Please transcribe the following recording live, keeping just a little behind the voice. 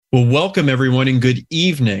Well, welcome everyone and good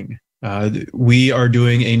evening. We are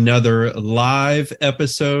doing another live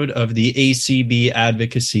episode of the ACB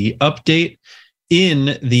Advocacy Update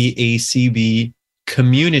in the ACB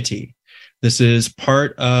community. This is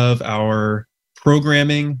part of our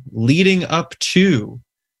programming leading up to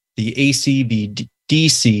the ACB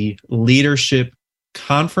DC Leadership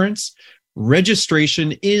Conference.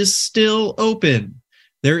 Registration is still open.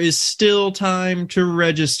 There is still time to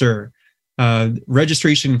register.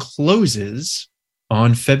 Registration closes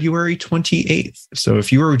on February 28th. So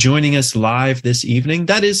if you are joining us live this evening,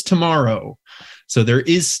 that is tomorrow. So there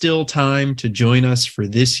is still time to join us for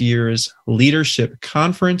this year's leadership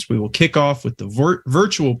conference. We will kick off with the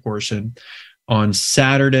virtual portion on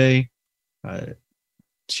Saturday,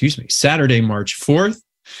 Saturday, March 4th,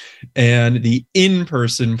 and the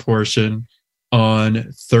in-person portion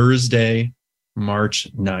on Thursday, March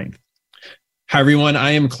 9th. Hi, everyone.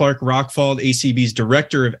 I am Clark Rockfald, ACB's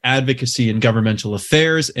Director of Advocacy and Governmental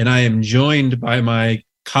Affairs, and I am joined by my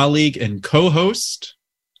colleague and co-host.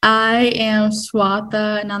 I am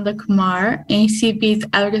Swatha Nandakumar, ACB's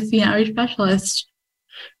Advocacy and Outreach Specialist.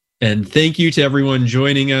 And thank you to everyone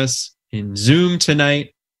joining us in Zoom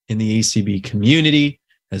tonight in the ACB community,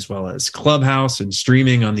 as well as Clubhouse and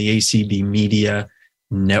streaming on the ACB Media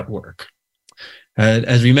Network.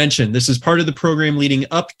 As we mentioned, this is part of the program leading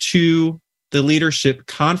up to the Leadership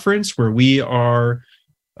Conference, where we are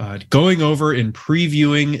going over and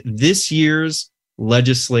previewing this year's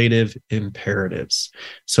legislative imperatives.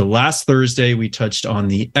 So last Thursday, we touched on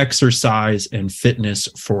the Exercise and Fitness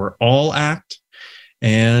for All Act,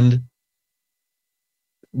 and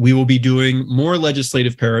we will be doing more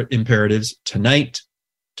legislative imperatives tonight,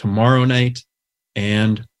 tomorrow night,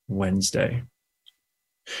 and Wednesday.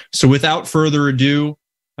 So without further ado,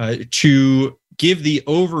 to give the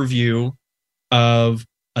overview of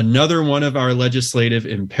another one of our legislative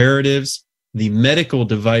imperatives, the Medical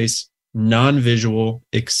Device Nonvisual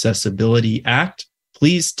Accessibility Act.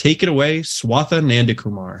 Please take it away, Swatha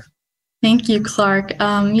Nandakumar. Thank you, Clark.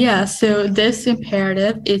 So this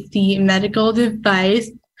imperative is the Medical Device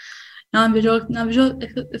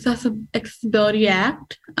Nonvisual Accessibility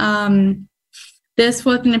Act. This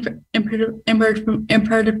was an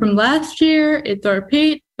imperative from last year. It's a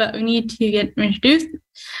repeat, but we need to get introduced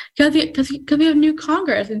because we have new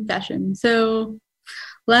Congress in session. So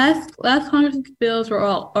last Congress's bills are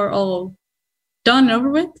all done and over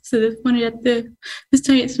with. So this one we have to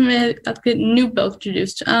get new bills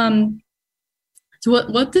introduced. So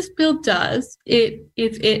what this bill does, it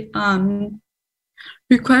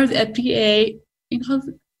requires the FDA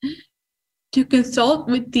to consult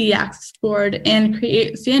with the Access Board and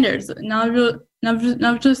create standards, accessibility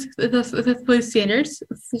standards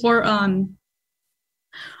for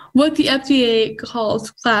what the FDA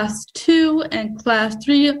calls Class 2 and Class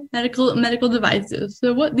 3 medical devices.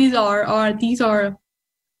 So what these are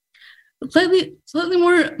slightly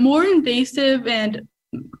more invasive and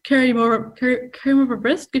carry more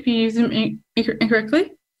risk if you use them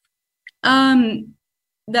incorrectly.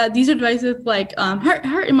 That these are devices like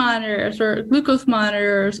heart monitors or glucose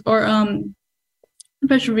monitors or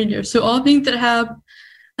pressure readers. So all things that have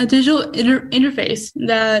a digital interface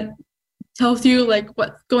that tells you like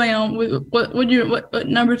what's going on with what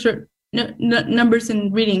numbers are numbers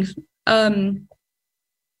and readings.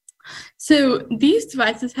 So these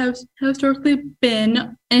devices have historically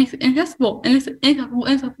been inaccessible to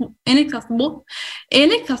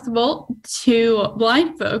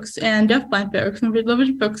blind folks and deafblind folks and visual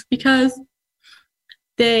folks because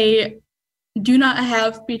they do not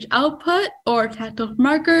have speech output or tactile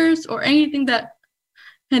markers or anything that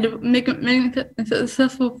kind of make it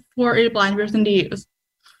accessible for a blind person to use.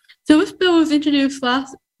 So this bill was introduced not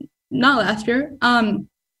last year,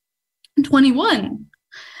 21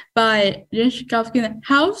 by Jen Schakowsky in the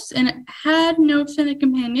House, and it had no Senate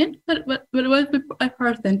companion, but it was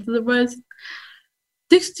bipartisan. So there was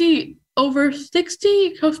over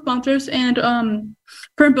 60 co-sponsors and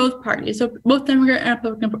from both parties, so both Democrat and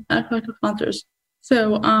Republican sponsors.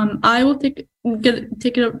 So I will take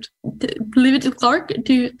it up, leave it to Clark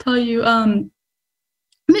to tell you a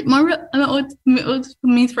bit more about what it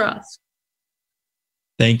means for us.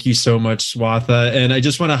 Thank you so much, Swatha. And I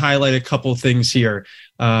just want to highlight a couple things here.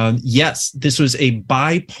 Yes, this was a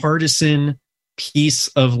bipartisan piece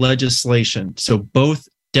of legislation. So both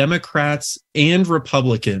Democrats and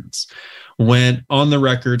Republicans went on the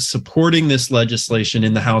record supporting this legislation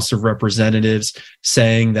in the House of Representatives,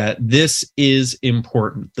 saying that this is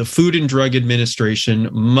important. The Food and Drug Administration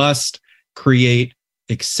must create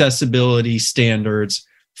accessibility standards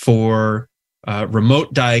for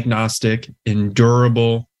remote diagnostic and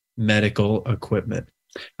durable medical equipment.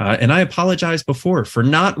 And I apologize before for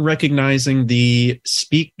not recognizing the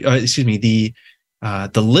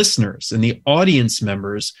listeners and the audience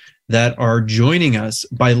members that are joining us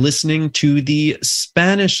by listening to the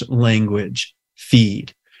Spanish language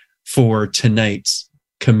feed for tonight's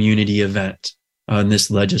community event on this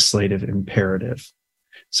legislative imperative.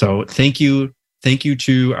 So thank you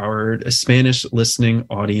to our Spanish listening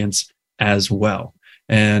audience as well.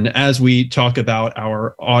 And as we talk about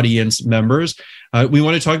our audience members, we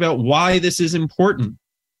want to talk about why this is important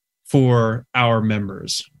for our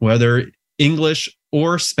members, whether English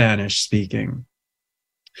or Spanish speaking.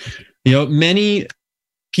 Many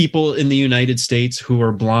people in the United States who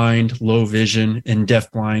are blind, low vision, and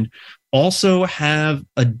deafblind also have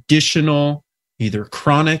additional either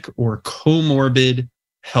chronic or comorbid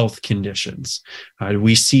health conditions.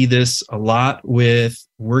 We see this a lot with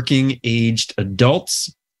working aged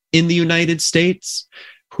adults in the United States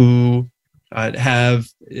who have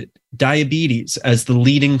diabetes as the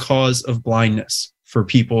leading cause of blindness for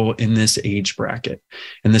people in this age bracket.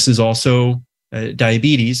 And this is also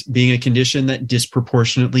diabetes being a condition that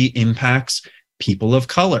disproportionately impacts people of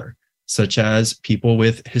color, such as people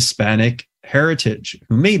with Hispanic heritage,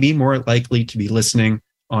 who may be more likely to be listening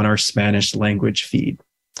on our Spanish language feed.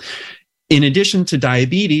 In addition to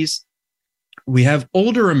diabetes, we have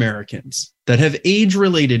older Americans that have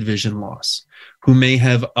age-related vision loss who may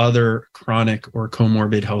have other chronic or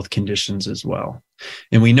comorbid health conditions as well.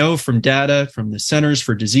 And we know from data from the Centers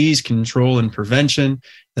for Disease Control and Prevention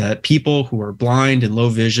that people who are blind and low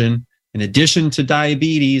vision, in addition to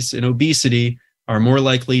diabetes and obesity, are more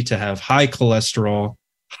likely to have high cholesterol,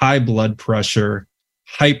 high blood pressure,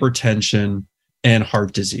 hypertension, and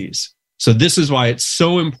heart disease. So this is why it's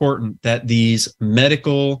so important that these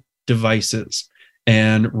medical devices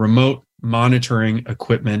and remote monitoring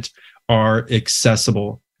equipment are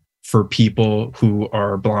accessible for people who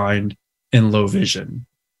are blind and low vision.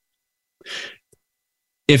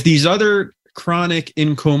 If these other chronic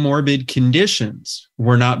and comorbid conditions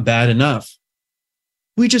were not bad enough,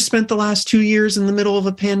 we just spent the last 2 years in the middle of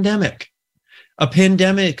a pandemic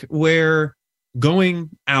where going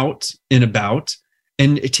out and about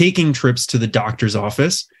and taking trips to the doctor's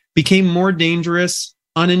office became more dangerous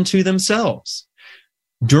unto themselves.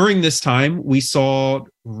 During this time, we saw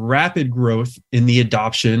rapid growth in the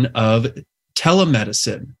adoption of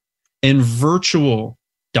telemedicine and virtual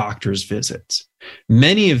doctor's visits.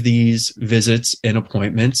 Many of these visits and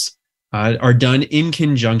appointments are done in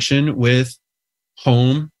conjunction with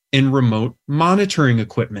home and remote monitoring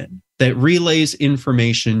equipment that relays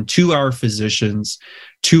information to our physicians,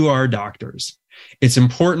 to our doctors. It's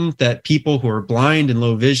important that people who are blind and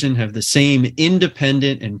low vision have the same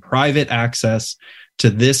independent and private access to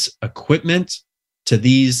this equipment, to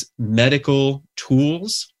these medical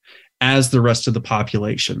tools, as the rest of the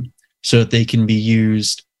population, so that they can be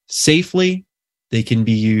used safely, they can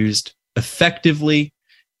be used effectively,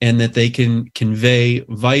 and that they can convey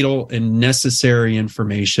vital and necessary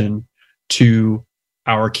information to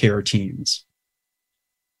our care teams.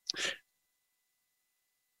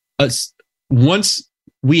 Once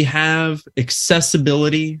we have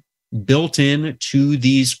accessibility built in to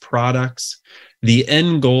these products, the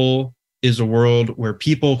end goal is a world where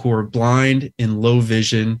people who are blind and low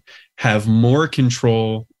vision have more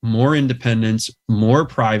control, more independence, more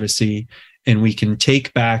privacy, and we can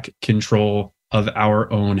take back control of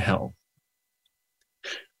our own health.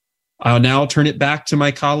 I'll now turn it back to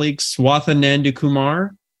my colleague Swatha Nandakumar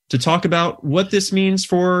to talk about what this means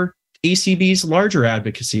for ACB's larger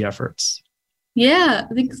advocacy efforts. Yeah,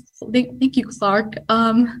 thank you, Clark.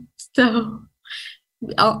 So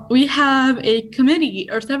we have a committee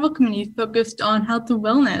or several committees focused on health and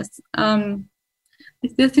wellness.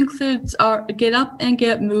 This includes our Get Up and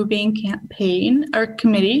Get Moving campaign, our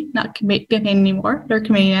committee, not campaign anymore, our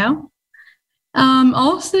committee now.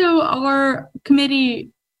 Also, our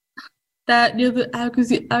committee that deals with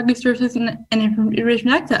advocacy services and information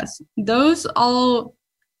access. Those all,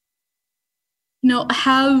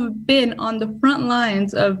 have been on the front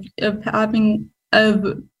lines of encountering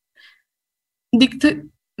the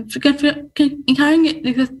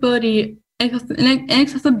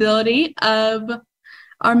accessibility of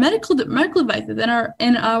our medical devices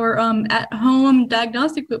and our at-home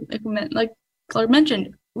diagnostic equipment, like Clark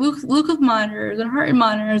mentioned, glucose monitors and heart rate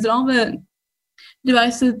monitors and all the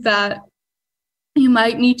devices that you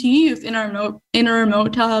might need to use in a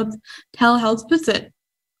remote telehealth visit.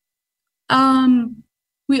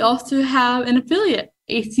 We also have an affiliate,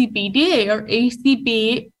 ACBDA, or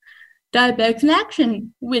ACB Diabetics in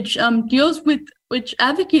Action, which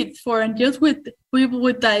advocates for and deals with people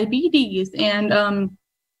with diabetes and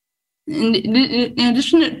in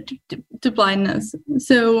addition to blindness.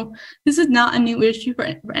 So this is not a new issue for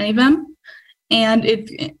any of them, and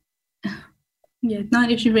it's not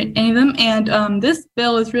an issue for any of them. And this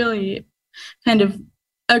bill is really kind of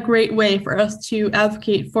a great way for us to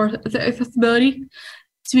advocate for accessibility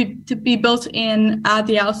to be built in at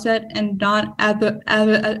the outset and not as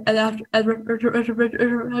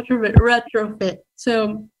retrofit.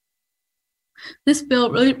 So this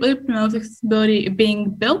bill really promotes accessibility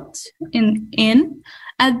being built in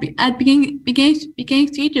at beginning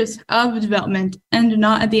stages of development and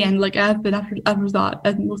not at the end, like as the afterthought,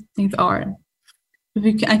 as most things are. If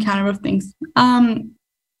we can encounter most things.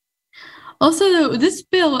 Also, this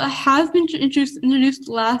bill has been introduced in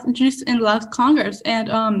the last Congress,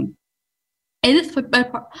 and it is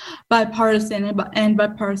bipartisan and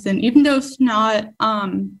bipartisan, even though it's not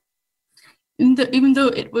even though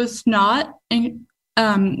it was not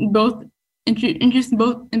both introduced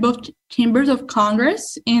in both chambers of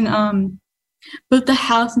Congress in both the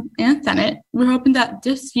House and Senate. We're hoping that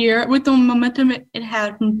this year, with the momentum it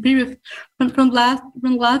had from last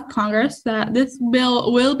Congress, that this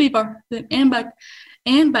bill will be bipartisan and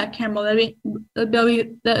bicameral.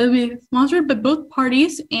 That will be sponsored by both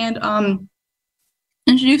parties and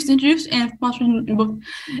introduced and sponsored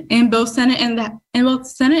in both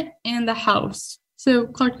Senate and the House. So,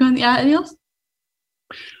 Clark, you want to add anything else?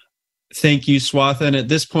 Thank you, Swatha. At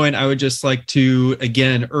this point, I would just like to,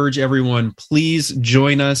 again, urge everyone, please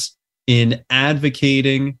join us in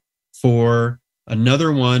advocating for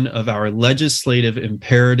another one of our legislative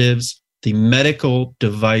imperatives, the Medical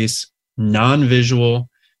Device Nonvisual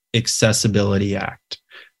Accessibility Act.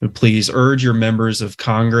 Please urge your members of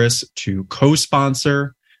Congress to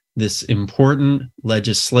co-sponsor this important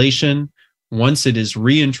legislation once it is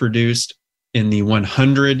reintroduced in the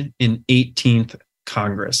 118th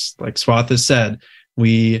Congress. Like Swatha said,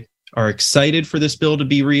 we are excited for this bill to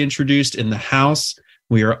be reintroduced in the House.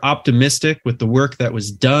 We are optimistic with the work that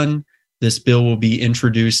was done. This bill will be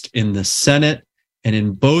introduced in the Senate and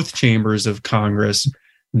in both chambers of Congress.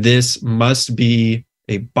 This must be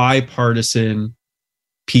a bipartisan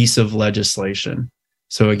piece of legislation.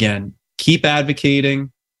 So again, keep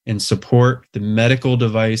advocating and support the Medical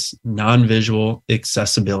Device Non-Visual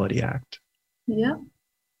Accessibility Act. Yeah.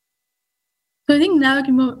 So I think now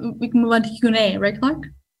we can move on to Q&A, right, Clark?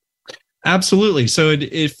 Absolutely. So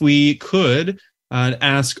if we could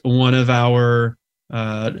ask one of our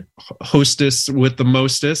hostess with the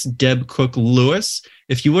mostest, Deb Cook-Lewis,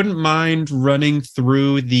 if you wouldn't mind running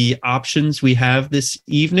through the options we have this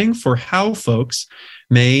evening for how folks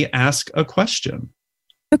may ask a question.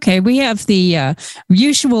 Okay, we have the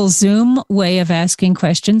usual Zoom way of asking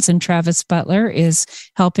questions, and Travis Butler is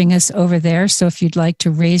helping us over there. So if you'd like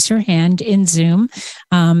to raise your hand in Zoom,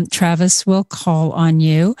 Travis will call on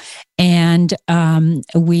you. And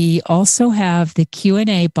we also have the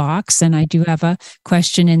Q&A box, and I do have a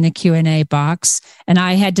question in the Q&A box. And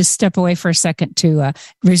I had to step away for a second to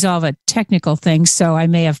resolve a technical thing, so I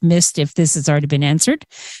may have missed if this has already been answered.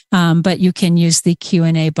 But you can use the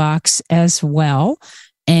Q&A box as well.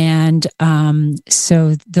 And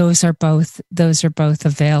so those are both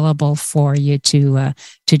available for you to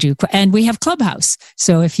do. And we have Clubhouse.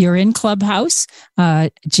 So if you're in Clubhouse,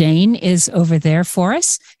 Jane is over there for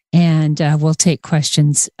us, and we'll take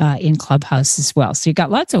questions in Clubhouse as well. So you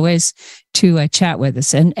got lots of ways to chat with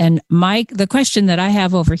us. And Mike, the question that I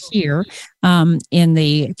have over here in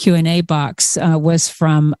the Q&A box was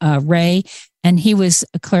from Ray, and he was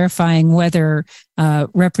clarifying whether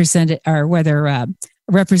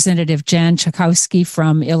Representative Jan Schakowsky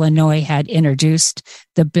from Illinois had introduced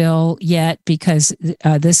the bill yet, because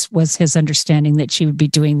this was his understanding that she would be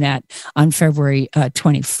doing that on February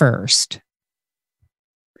 21st.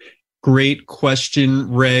 Great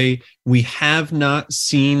question, Ray. We have not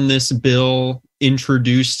seen this bill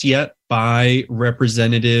introduced yet by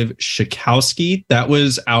Representative Schakowsky. That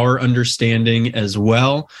was our understanding as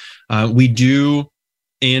well. We do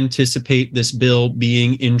anticipate this bill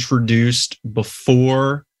being introduced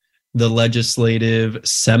before the legislative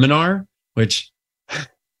seminar, which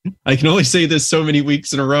I can only say this so many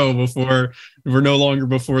weeks in a row before we're no longer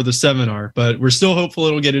before the seminar, but we're still hopeful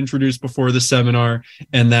it'll get introduced before the seminar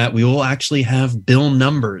and that we will actually have bill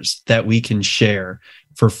numbers that we can share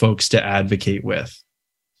for folks to advocate with.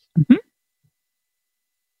 Mm-hmm.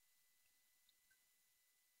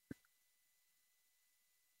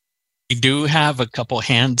 We do have a couple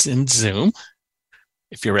hands in Zoom,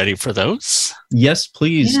 if you're ready for those. Yes,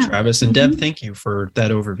 please, yeah. Travis and Deb, thank you for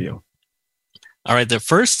that overview. All right, the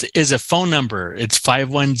first is a phone number. It's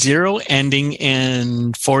 510 ending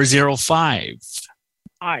in 405.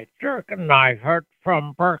 Hi, Dirk, and I heard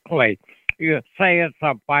from Berkeley. You say it's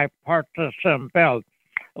a bipartisan bill.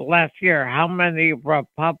 Last year, how many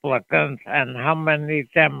Republicans and how many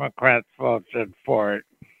Democrats voted for it?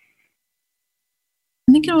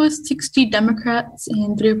 I think it was 60 Democrats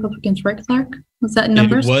and 3 Republicans, right, Clark? Was that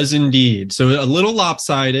numbers? It was indeed. So a little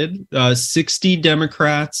lopsided, 60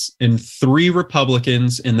 Democrats and 3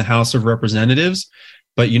 Republicans in the House of Representatives.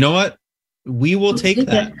 But you know what? We will take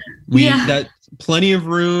that. That plenty of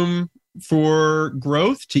room for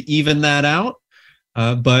growth to even that out.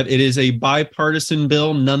 But it is a bipartisan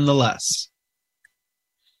bill nonetheless.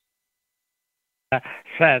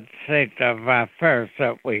 Sad state of affairs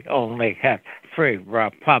that we only have 3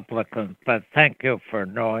 Republicans, but thank you for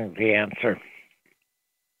knowing the answer.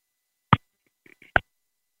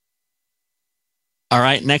 All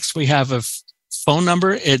right, next we have a phone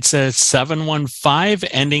number. It's a 715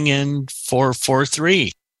 ending in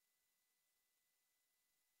 443.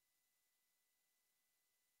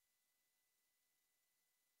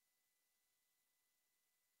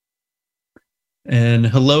 And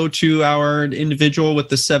hello to our individual with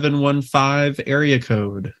the 715 area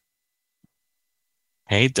code.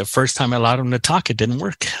 Hey, the first time I allowed him to talk, it didn't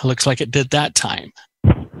work. Looks like it did that time.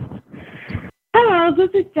 Hello, this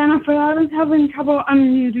is Jennifer. I was having trouble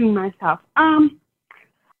unmuting myself.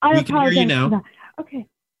 We can hear you now. Okay.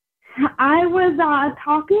 I was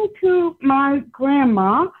talking to my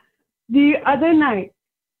grandma the other night,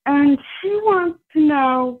 and she wants to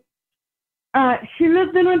know, she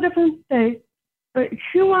lives in a different state, but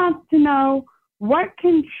she wants to know what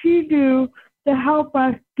can she do to help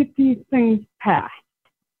us get these things passed.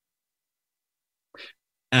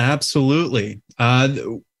 Absolutely.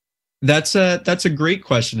 That's a great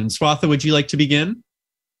question. And Swatha, would you like to begin?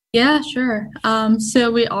 Yeah, sure.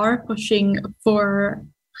 So we are pushing for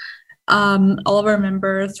all of our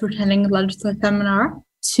members who are attending the legislative seminar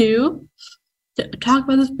to talk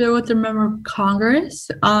about this bill with their member of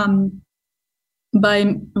Congress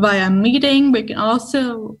via meeting. We can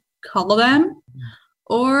also call them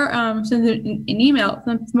or send an email.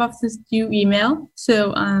 Some offices do email.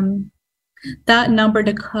 So that number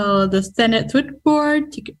to call the Senate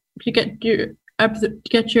switchboard to get your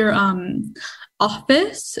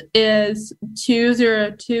office is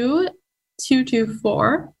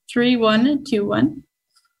 202-224-3121.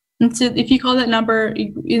 And so if you call that number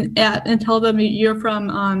and tell them you're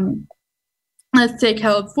from let's say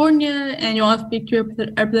California and you want to speak to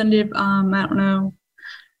Representative I don't know,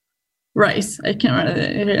 Rice. I can't remember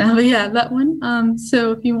it. But yeah, that one.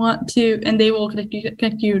 So if you want to, and they will connect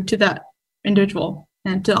you to that individual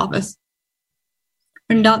and to the office.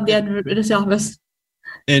 Or not the advocacy office.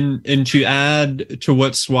 And to add to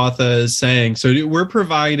what Swatha is saying, so we're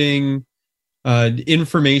providing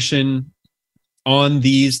information on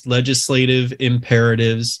these legislative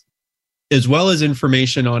imperatives, as well as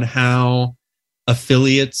information on how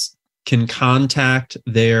affiliates can contact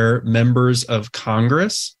their members of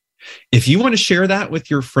Congress. If you want to share that with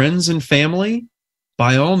your friends and family,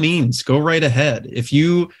 by all means, go right ahead. If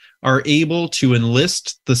you are able to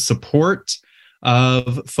enlist the support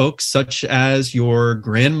of folks such as your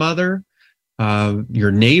grandmother,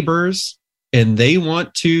 your neighbors, and they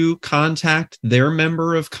want to contact their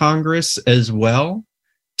member of Congress as well,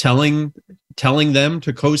 telling them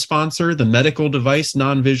to co-sponsor the Medical Device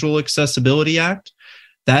Non-Visual Accessibility Act,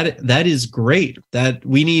 that is great. That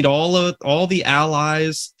we need all the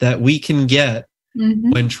allies that we can get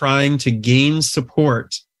when trying to gain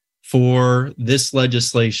support for this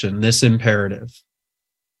legislation, this imperative.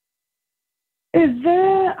 Is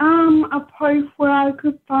there a place where I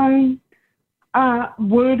could find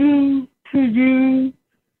wording to use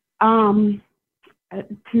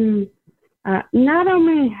to not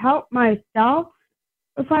only help myself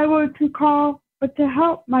if I were to call, but to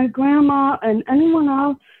help my grandma and anyone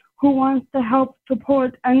else who wants to help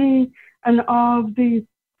support any and all of these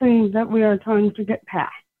things that we are trying to get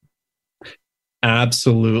passed?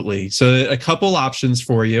 Absolutely. So a couple options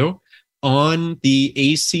for you. On the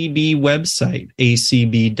ACB website,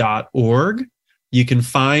 acb.org, you can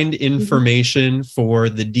find information for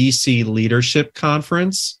the DC Leadership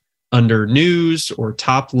Conference under news or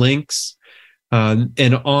top links.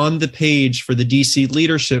 And on the page for the DC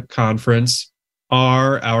Leadership Conference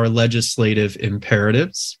are our legislative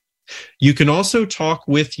imperatives. You can also talk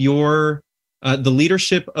with the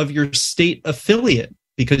leadership of your state affiliate,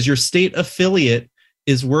 because your state affiliate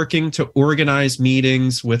is working to organize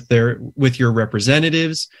meetings with your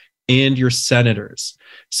representatives and your senators.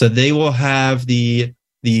 So they will have the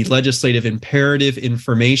legislative imperative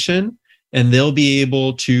information, and they'll be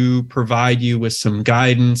able to provide you with some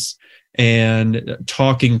guidance and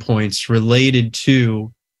talking points related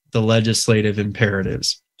to the legislative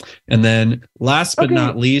imperatives. And then last but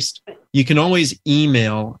not least, you can always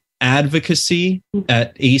email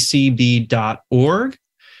advocacy@acb.org,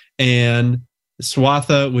 and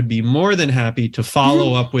Swatha would be more than happy to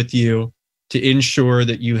follow up with you to ensure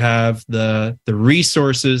that you have the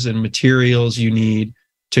resources and materials you need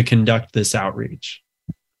to conduct this outreach.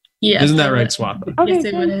 Yes, Isn't that right, Swatha? Okay,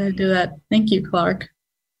 Yes, I would do that. Thank you, Clark.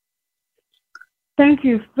 Thank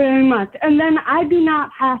you very much. And then I do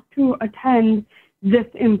not have to attend this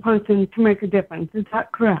in person to make a difference. Is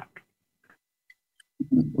that correct?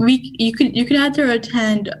 You could either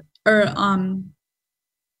attend or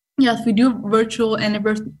yes, we do virtual and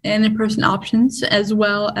in-person options, as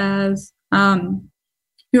well as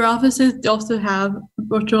your offices also have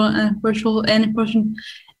virtual and in-person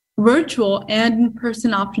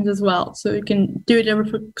options as well. So you can do whatever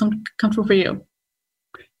comfortable for you.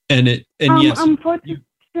 And yes, unfortunately,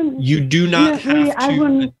 you do not have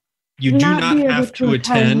to. You do not have to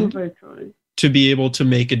attend to be able to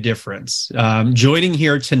make a difference. Joining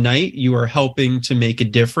here tonight, you are helping to make a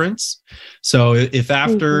difference. So if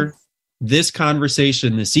after this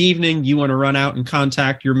conversation this evening, you want to run out and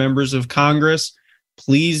contact your members of Congress,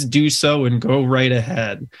 please do so and go right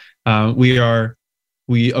ahead. We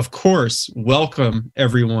of course welcome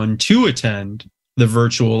everyone to attend the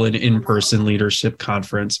virtual and in-person leadership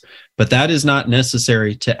conference, but that is not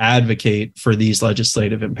necessary to advocate for these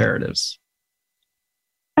legislative imperatives.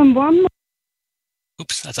 And one more.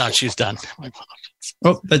 Oops, I thought she was done.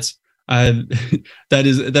 Oh, that's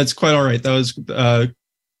quite all right. That was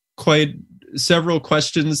quite several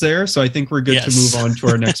questions there, so I think we're good to move on to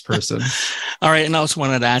our next person. All right, and I also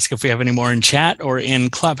wanted to ask if we have any more in chat or in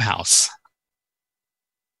Clubhouse.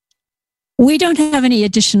 We don't have any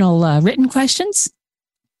additional written questions.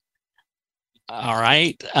 All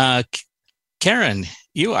right. Karen,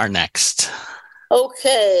 you are next.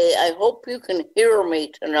 Okay, I hope you can hear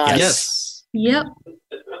me tonight. Yes. Yep.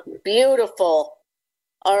 Beautiful.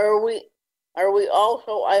 Are we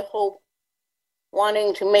also, I hope,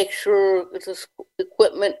 wanting to make sure that this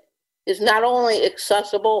equipment is not only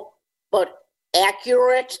accessible, but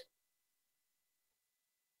accurate?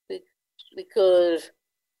 Because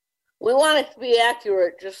we want it to be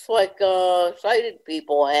accurate, just like sighted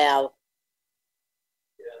people have.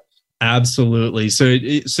 Absolutely. So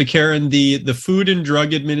Karen, the Food and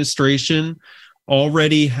Drug Administration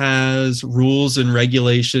already has rules and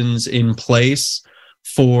regulations in place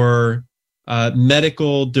for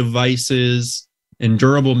medical devices and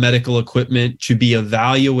durable medical equipment to be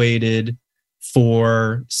evaluated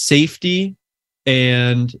for safety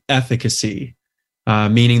and efficacy.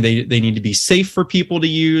 Meaning they need to be safe for people to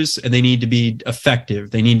use, and they need to be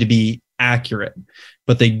effective. They need to be accurate,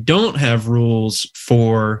 but they don't have rules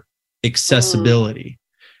for accessibility.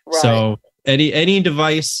 Right. So any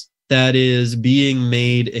device that is being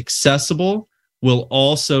made accessible will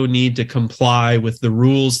also need to comply with the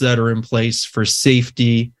rules that are in place for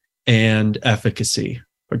safety and efficacy.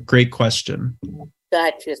 A great question.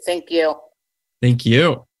 Gotcha. Thank you. Thank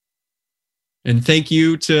you. And thank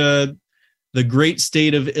you to the great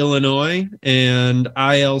state of Illinois and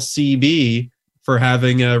ILCB for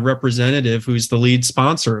having a representative who's the lead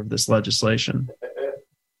sponsor of this legislation.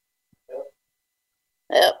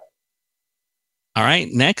 Yep. All right,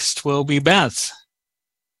 next will be Beth.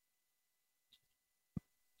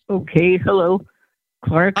 Okay, hello,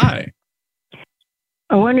 Clark. Hi.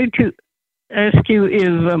 I wanted to ask you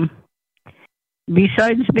if,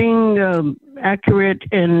 besides being accurate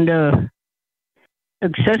and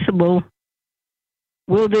accessible,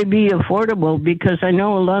 will they be affordable? Because I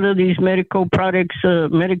know a lot of these medical products,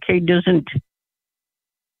 Medicaid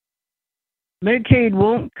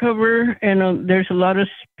won't cover, and there's a lot of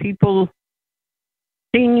people,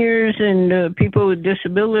 seniors and people with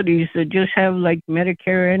disabilities that just have like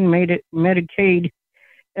Medicare and Medicaid,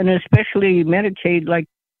 and especially Medicaid, like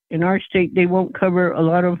in our state, they won't cover, a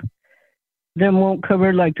lot of them won't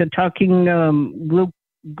cover like the talking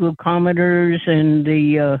glucometers and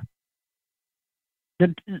the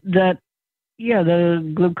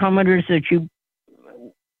glucometers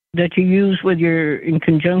that you use with in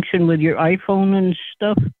conjunction with your iPhone and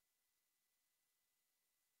stuff.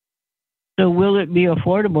 So will it be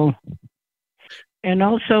affordable? And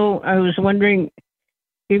also, I was wondering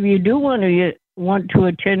if you do want to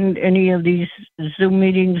attend any of these Zoom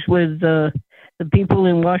meetings with the people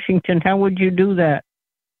in Washington, how would you do that?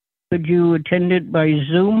 Could you attend it by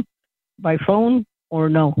Zoom, by phone, or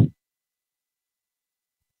no?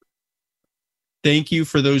 Thank you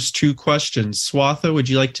for those two questions. Swatha, would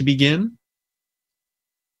you like to begin?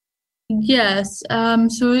 Yes.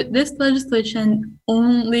 So this legislation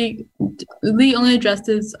only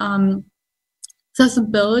addresses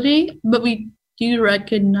accessibility, but we do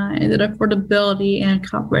recognize that affordability and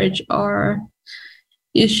coverage are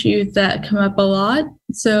issues that come up a lot.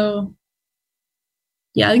 So,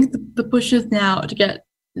 yeah, I think the push is now to get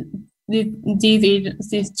these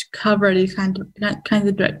agencies to cover these kinds of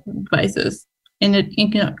devices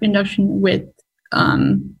in conjunction with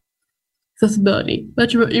accessibility.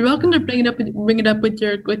 But you're welcome to bring it up with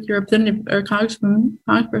your representative or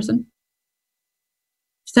congressperson,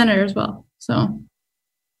 senator as well. So,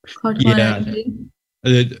 yeah.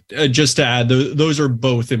 Just to add, those are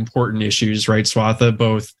both important issues, right, Swatha?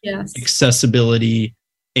 Both accessibility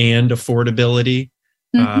and affordability.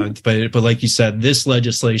 But like you said, this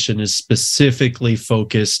legislation is specifically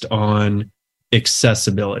focused on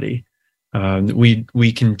accessibility.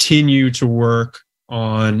 We continue to work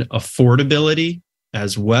on affordability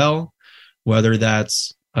as well, whether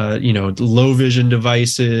that's low vision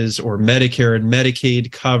devices or Medicare and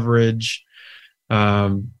Medicaid coverage,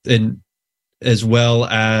 and as well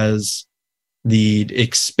as the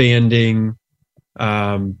expanding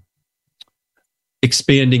Medicare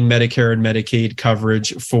and Medicaid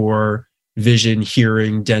coverage for vision,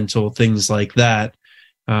 hearing, dental, things like that.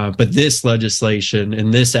 But this legislation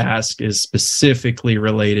and this ask is specifically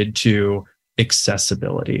related to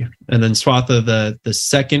accessibility. And then Swatha, the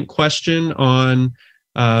second question on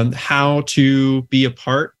how to be a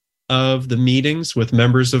part of the meetings with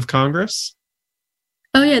members of Congress.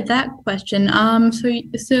 Oh yeah, that question.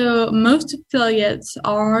 So most affiliates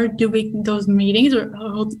are doing those meetings or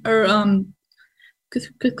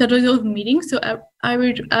scheduling those meetings. So I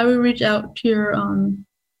would reach out to your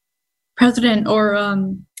president or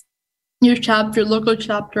your local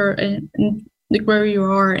chapter, and like wherever you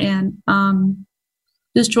are, and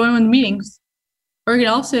just join one of the meetings. Or you can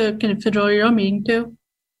also kind of schedule your own meeting too.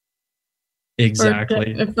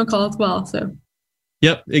 Exactly. Or a phone call as well. So.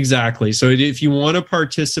 Yep, exactly. So if you want to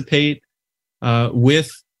participate with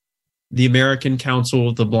the American Council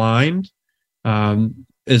of the Blind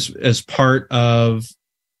as part of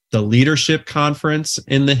the leadership conference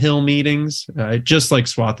in the Hill meetings, just like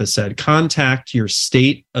Swatha said, contact your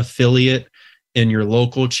state affiliate and your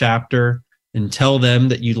local chapter and tell them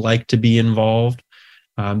that you'd like to be involved.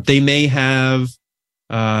 They may have,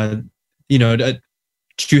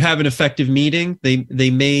 to have an effective meeting,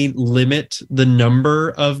 they may limit the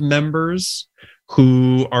number of members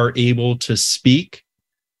who are able to speak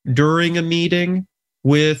during a meeting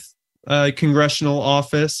with a congressional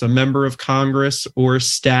office, a member of Congress, or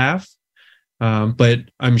staff. But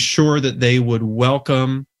I'm sure that they would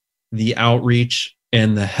welcome the outreach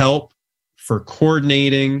and the help for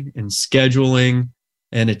coordinating and scheduling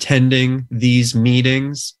and attending these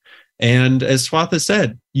meetings. And as Swatha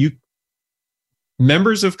said,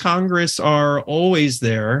 members of Congress are always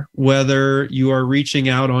there, whether you are reaching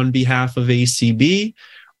out on behalf of ACB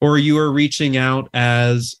or you are reaching out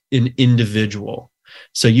as an individual.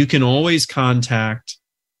 So you can always contact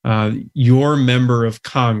your member of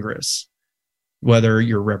Congress, whether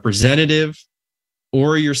your representative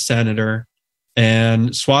or your senator.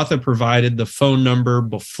 And Swatha provided the phone number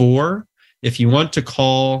before. If you want to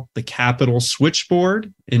call the Capitol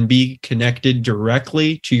switchboard and be connected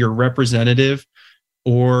directly to your representative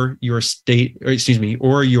or your state,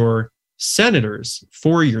 or your senators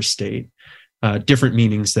for your state, different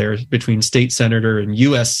meanings there between state senator and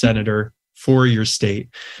U.S. senator for your state.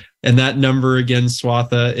 And that number again,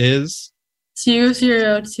 Swatha, is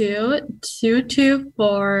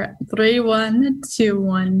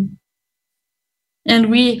 202-224-3121. And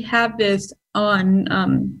we have this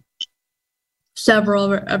on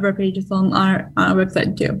several of our pages on our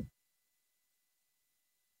website too.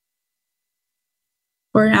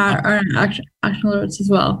 Or our action alerts as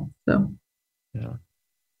well. So, yeah.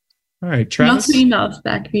 All right, Travis. You also email us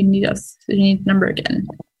back if you need us. If you need the number again.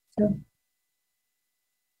 So.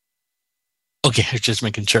 Okay, just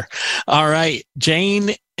making sure. All right, Jane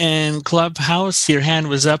in Clubhouse, your hand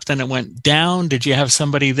was up, then it went down. Did you have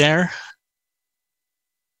somebody there?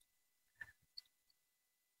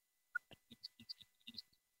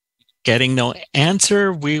 Getting no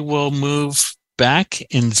answer, we will move back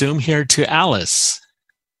in Zoom here to Alice.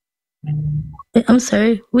 I'm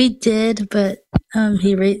sorry, we did, but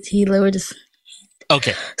he lowered his hand.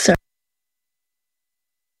 Okay. Sorry.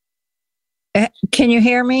 Can you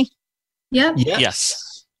hear me? Yeah.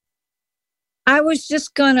 Yes. I was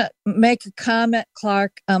just going to make a comment,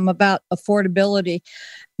 Clark, about affordability.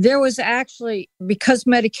 There was actually, because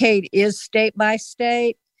Medicaid is state by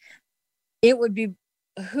state, it would be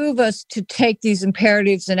behoove us to take these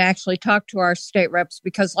imperatives and actually talk to our state reps,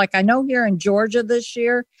 because like I know here in Georgia this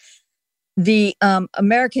year, the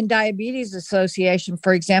American Diabetes Association,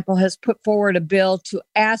 for example, has put forward a bill to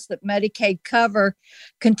ask that Medicaid cover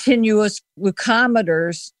continuous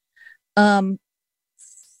glucometers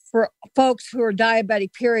for folks who are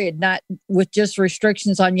diabetic, period, not with just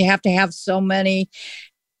restrictions on you have to have so many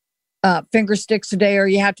finger sticks a day or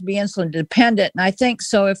you have to be insulin dependent. And I think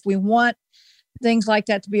so if we want things like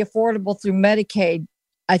that to be affordable through Medicaid,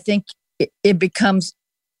 I think it becomes,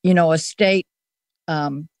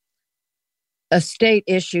 a state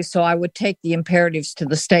issue. So I would take the imperatives to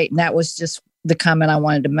the state. And that was just the comment I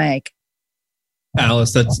wanted to make.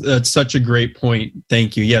 Alice, that's such a great point.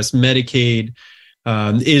 Thank you. Yes, Medicaid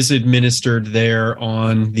is administered there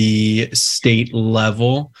on the state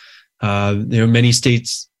level. Many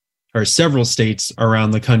states or several states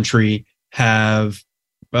around the country have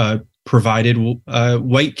provided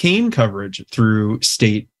white cane coverage through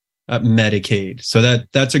state Medicaid. So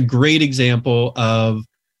that's a great example of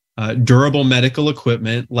durable medical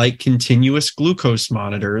equipment like continuous glucose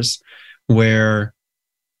monitors, where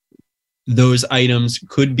those items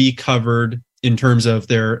could be covered in terms of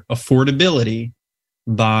their affordability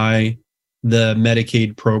by the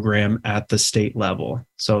Medicaid program at the state level.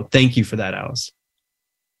 So thank you for that, Alice.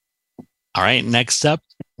 All right, next up,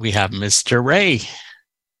 we have Mr. Ray.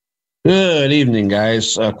 Good evening,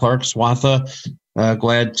 guys. Clark Swatha.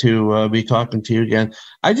 Glad to be talking to you again.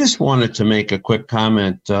 I just wanted to make a quick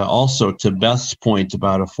comment also to Beth's point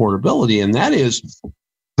about affordability, and that is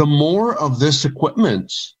the more of this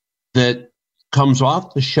equipment that comes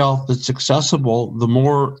off the shelf that's accessible, the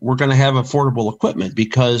more we're going to have affordable equipment,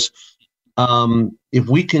 because if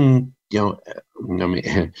we can, with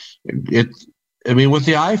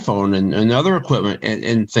the iPhone and other equipment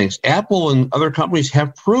and things, Apple and other companies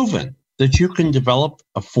have proven that you can develop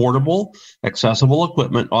affordable, accessible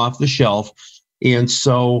equipment off the shelf. And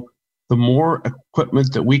so the more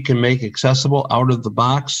equipment that we can make accessible out of the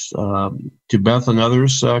box, to Beth and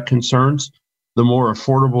others' concerns, the more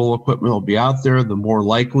affordable equipment will be out there, the more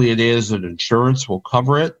likely it is that insurance will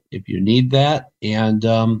cover it if you need that. And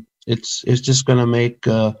it's just going to make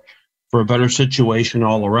for a better situation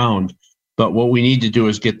all around. But what we need to do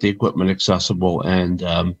is get the equipment accessible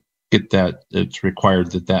and get that. It's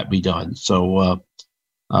required that be done. So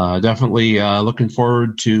definitely looking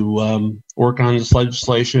forward to work on this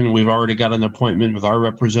legislation. We've already got an appointment with our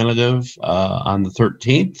representative on the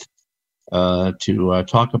 13th to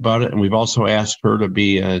talk about it. And we've also asked her to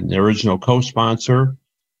be an original co-sponsor.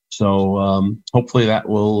 So hopefully that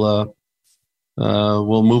will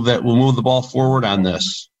move the ball forward on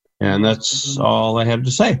this. And that's all I have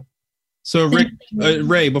to say. So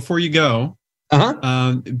Ray, before you go,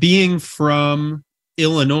 being from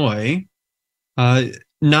Illinois,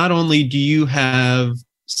 not only do you have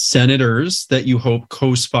senators that you hope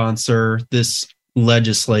co-sponsor this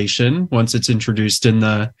legislation once it's introduced in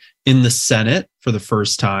the Senate for the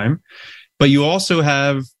first time, but you also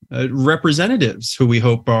have representatives who we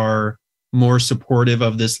hope are more supportive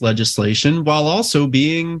of this legislation, while also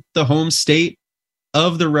being the home state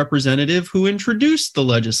of the representative who introduced the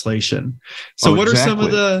legislation. So what are some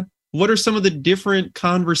of the different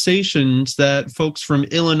conversations that folks from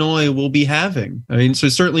Illinois will be having? I mean, so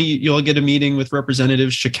certainly you'll get a meeting with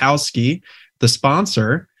Representative Schakowsky, the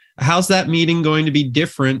sponsor. How's that meeting going to be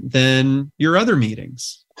different than your other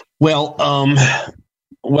meetings? Well,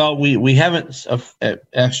 we haven't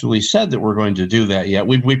actually said that we're going to do that yet.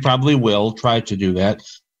 We probably will try to do that.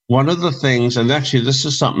 One of the things, and actually this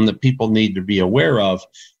is something that people need to be aware of,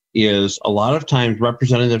 is a lot of times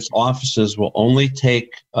representatives' offices will only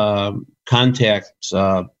take contacts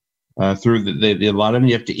through a lot of them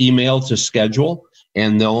you have to email to schedule,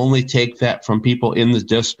 and they'll only take that from people in the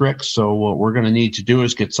district. So what we're going to need to do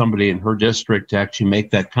is get somebody in her district to actually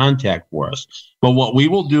make that contact for us. But what we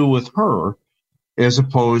will do with her, as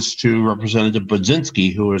opposed to Representative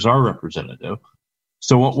Budzinski, who is our representative,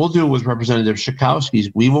 so what we'll do with Representative Schakowsky is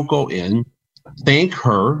we will go in, thank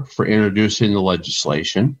her for introducing the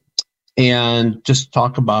legislation, and just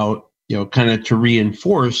talk about, kind of to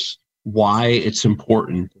reinforce why it's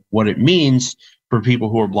important, what it means for people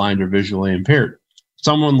who are blind or visually impaired.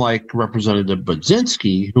 Someone like Representative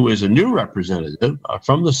Budzinski, who is a new representative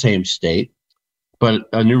from the same state, but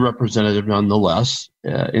a new representative nonetheless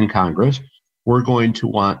in Congress, we're going to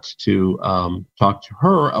want to talk to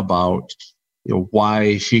her about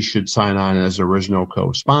why she should sign on as original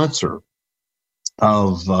co-sponsor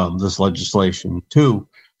of this legislation too.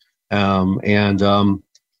 And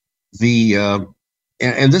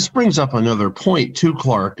this brings up another point too,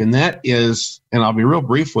 Clark, and that is, and I'll be real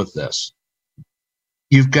brief with this.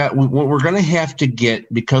 what we're going to have to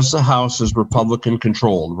get, because the House is Republican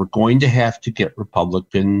controlled, we're going to have to get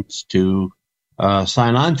Republicans to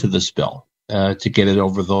sign on to this bill to get it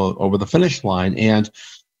over the finish line. And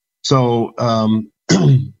so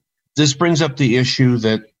this brings up the issue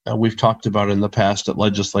that we've talked about in the past at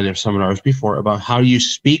legislative seminars before, about how you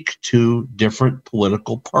speak to different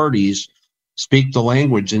political parties, speak the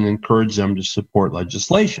language, and encourage them to support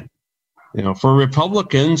legislation. For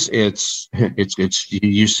Republicans, it's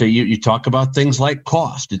you talk about things like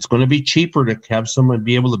cost. It's going to be cheaper to have someone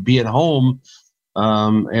be able to be at home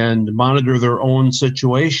and monitor their own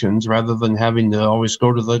situations rather than having to always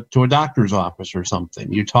go to a doctor's office or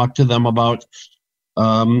something. You talk to them about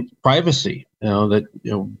privacy. No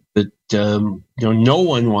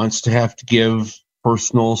one wants to have to give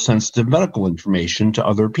personal, sensitive medical information to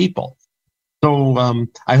other people. So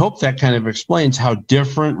I hope that kind of explains how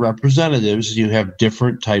different representatives, you have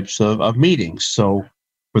different types of meetings. So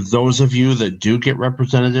for those of you that do get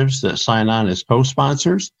representatives that sign on as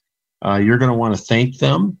co-sponsors, you're going to want to thank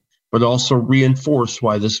them, but also reinforce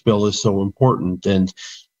why this bill is so important. And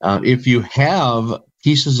if you have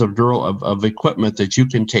pieces of equipment that you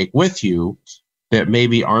can take with you that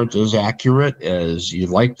maybe aren't as accurate as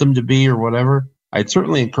you'd like them to be or whatever, I'd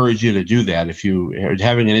certainly encourage you to do that if you are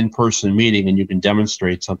having an in-person meeting and you can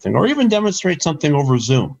demonstrate something, or even demonstrate something over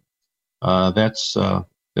Zoom. That's a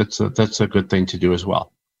good thing to do as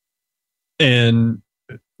well. And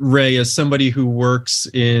Ray, as somebody who works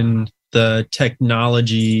in the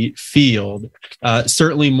technology field,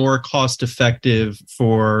 certainly more cost-effective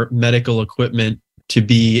for medical equipment to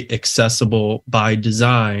be accessible by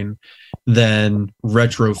design than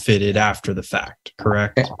retrofitted after the fact,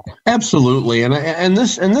 correct? Absolutely. And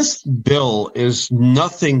this bill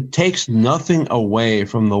takes nothing away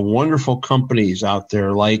from the wonderful companies out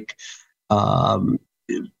there like LS&S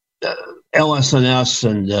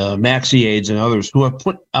and MaxiAids and others who have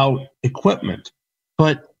put out equipment.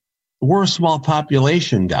 But we're a small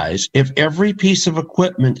population, guys. If every piece of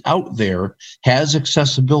equipment out there has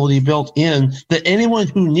accessibility built in that anyone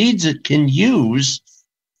who needs it can use,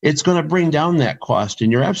 it's going to bring down that cost.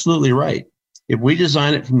 And you're absolutely right. If we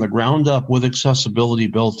design it from the ground up with accessibility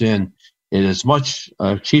built in, it is much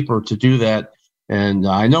cheaper to do that. And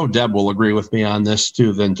I know Deb will agree with me on this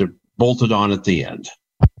too, than to bolt it on at the end.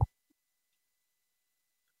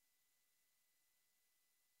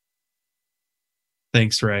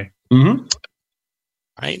 Thanks, Ray. Mm-hmm. All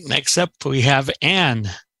right. Next up, we have Anne.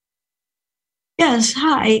 Yes.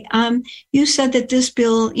 Hi. You said that this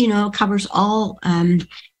bill, covers all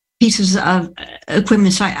pieces of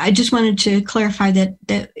equipment. So I just wanted to clarify that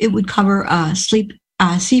it would cover a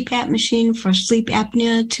CPAP machine for sleep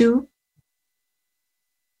apnea too.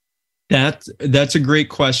 That's a great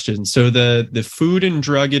question. So the Food and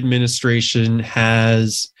Drug Administration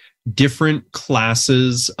has different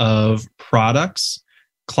classes of products,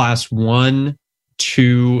 class 1,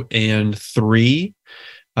 2, and 3.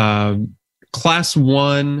 Class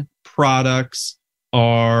 1 products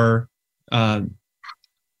are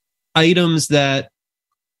items that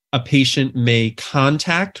a patient may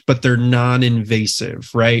contact, but they're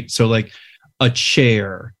non-invasive, right? So like a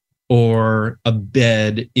chair or a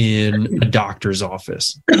bed in a doctor's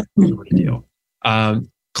office. Deal.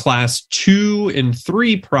 Class 2 and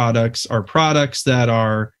 3 products are products that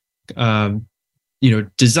are,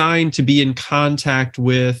 designed to be in contact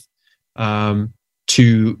with,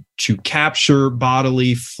 to capture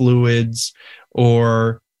bodily fluids,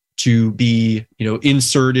 or to be,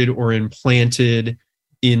 inserted or implanted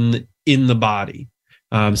in the body.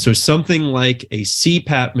 So something like a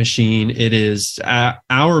CPAP machine, it is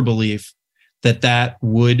our belief that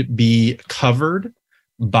would be covered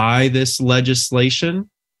by this legislation.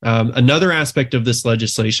 Another aspect of this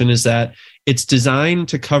legislation is that it's designed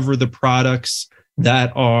to cover the products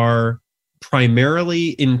that are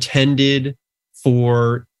primarily intended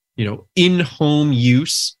for, in-home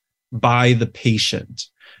use by the patient,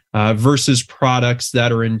 versus products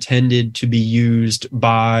that are intended to be used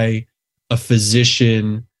by a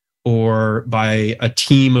physician or by a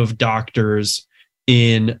team of doctors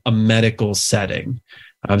in a medical setting.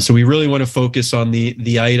 So we really want to focus on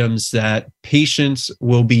the items that patients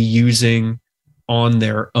will be using on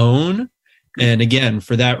their own. And again,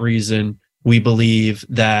 for that reason, we believe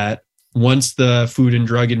that once the Food and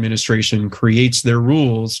Drug Administration creates their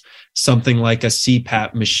rules, something like a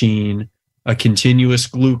CPAP machine, a continuous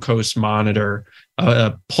glucose monitor,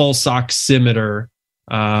 a pulse oximeter,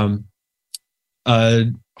 a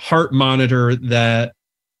heart monitor that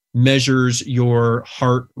measures your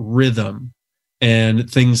heart rhythm, and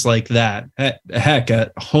things like that. Heck,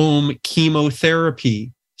 a home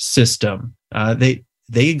chemotherapy system.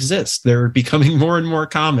 they exist. They're becoming more and more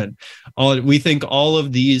common. We think all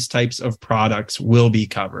of these types of products will be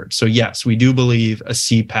covered. So yes, we do believe a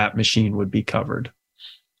CPAP machine would be covered.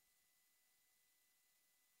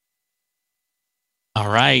 All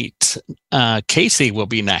right. Casey will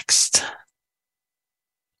be next.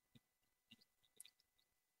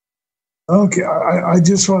 Okay, I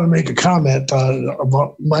just want to make a comment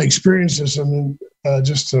about my experiences, and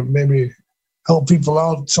just to maybe help people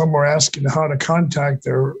out. Some are asking how to contact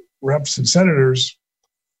their reps and senators.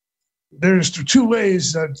 There's two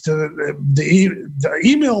ways that the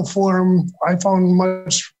email form I found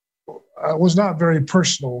was not very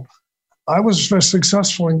personal. I was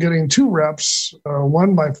successful in getting two reps,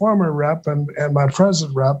 one my former rep and my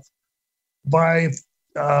present rep, by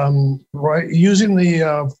using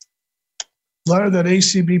the letter that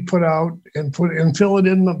ACB put out and fill it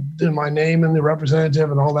in my name and the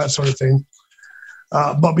representative and all that sort of thing.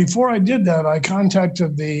 But before I did that, I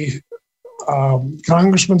contacted the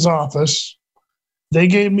congressman's office. They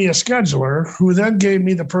gave me a scheduler who then gave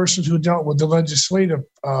me the person who dealt with the legislative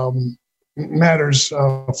matters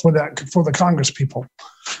for the Congress people.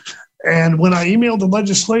 And when I emailed the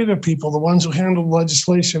legislative people, the ones who handled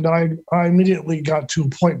legislation, I immediately got two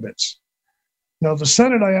appointments. Now, the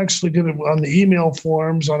Senate, I actually did it on the email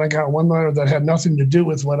forms, and I got one letter that had nothing to do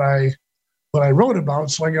with what I wrote about,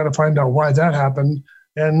 so I got to find out why that happened,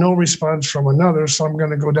 and no response from another, so I'm going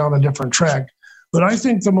to go down a different track. But I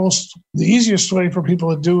think the easiest way for people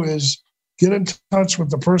to do is get in touch with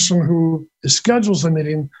the person who schedules the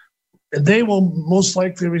meeting, and they will most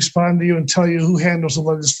likely respond to you and tell you who handles the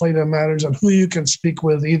legislative matters and who you can speak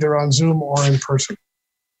with either on Zoom or in person.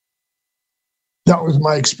 That was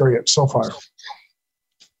my experience so far.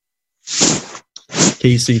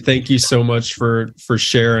 Casey, thank you so much for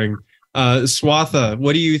sharing. Swatha,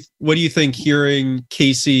 what do you think, hearing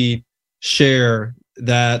Casey share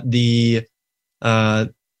that the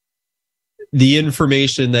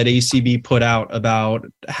information that ACB put out about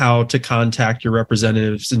how to contact your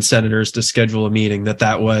representatives and senators to schedule a meeting,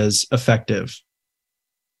 that was effective?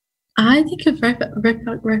 I think it's very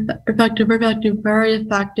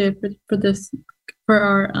effective for this, for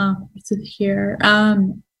our here.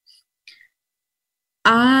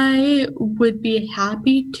 I would be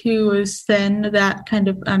happy to send that kind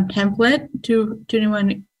of template to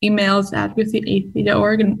anyone emails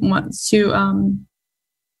advocacy@ac.org and wants to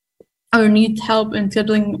or needs help in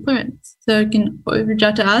scheduling appointments. So you can reach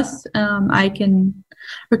out to us. Or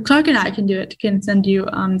Clark and I can do it. Can send you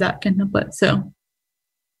that kind of template. So.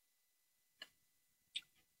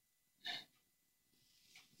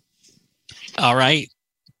 All right,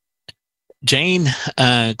 Jane,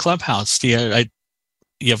 Clubhouse. Do you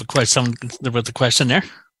have a question with the question there?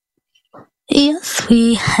 Yes,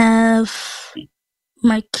 we have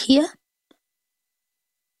Markia.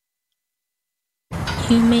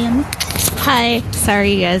 You, ma'am. Hi.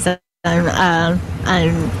 Sorry, guys. I'm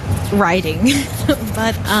writing,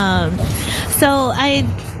 but so I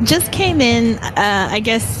just came in. I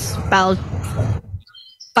guess about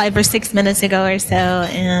 5 or 6 minutes ago or so,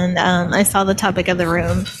 and I saw the topic of the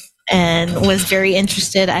room and was very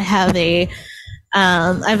interested. I have a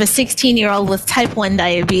 16-year-old with type 1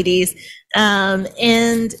 diabetes,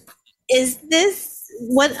 and is this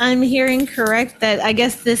what I'm hearing correct, that I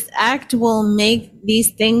guess this act will make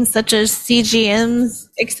these things such as CGMs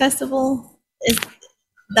accessible? Is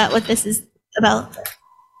that what this is about?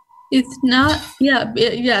 It's not,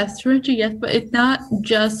 yes, Richard, yes, but it's not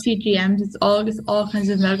just CGMs. It's all kinds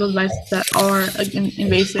of medical devices that are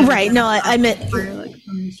invasive. Right. No, I meant.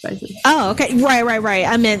 Oh, okay. Right.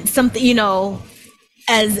 I meant something,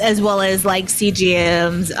 as well as like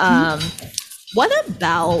CGMs. What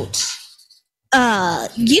about,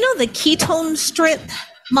 the ketone strip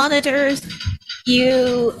monitors?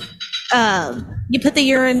 You put the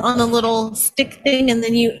urine on a little stick thing, and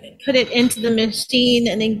then you put it into the machine,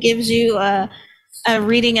 and it gives you a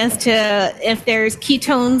reading as to if there's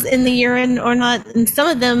ketones in the urine or not. And some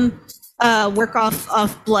of them work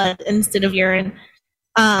off blood instead of urine.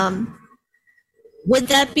 Would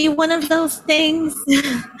that be one of those things?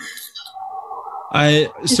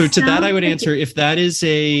 So to that, I would answer, if that is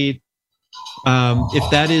an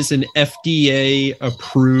FDA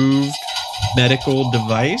approved medical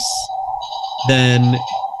device, then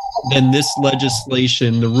this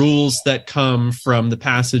legislation, the rules that come from the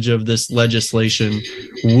passage of this legislation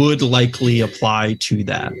would likely apply to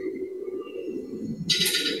that.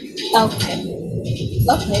 Okay,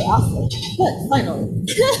 awesome. Good, finally.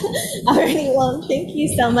 Alrighty, well, thank you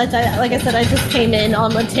so much. Like I said, I just came in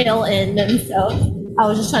on the tail end, and so I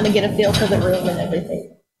was just trying to get a feel for the room and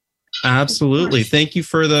everything. Absolutely. Thank you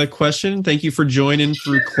for the question. Thank you for joining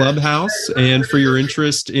through Clubhouse and for your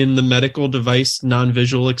interest in the Medical Device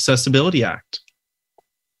Non-Visual Accessibility Act.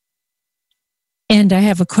 And I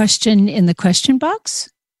have a question in the question box.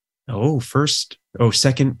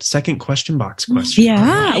 Second question box question. Yeah.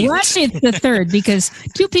 Right. Well, actually, it's the third because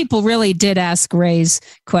two people really did ask Ray's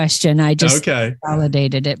question. I just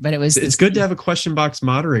validated it, but it's good to have a question box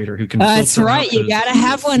moderator who can. That's right. You got to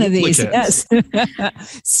have one of these. Yes.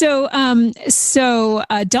 So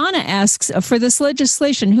Donna asks, for this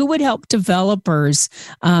legislation, who would help developers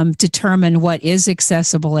determine what is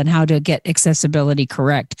accessible and how to get accessibility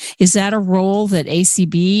correct? Is that a role that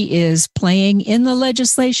ACB is playing in the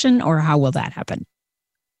legislation, or how will that happen?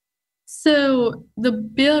 So the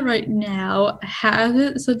bill right now has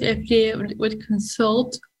it so the FDA would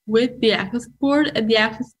consult with the Access Board, and the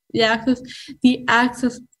Access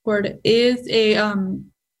Board is a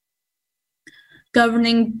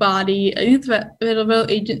governing body. I think it's a federal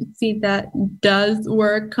agency that does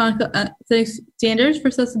work on setting standards for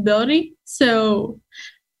accessibility. So,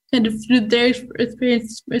 kind of through their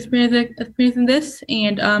experience in this,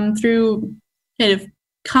 and through kind of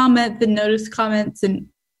comments and notice comments and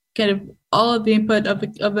kind of all of the input of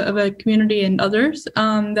a community and others,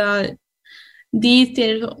 that these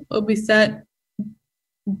standards will be set.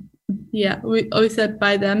 Yeah, we always set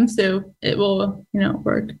by them, so it will,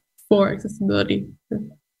 work for accessibility.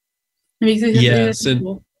 Yes,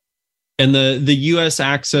 and the U.S.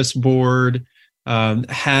 Access Board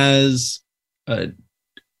has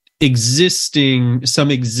existing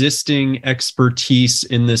expertise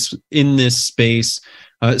in this space.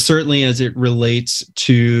 Certainly as it relates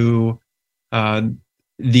to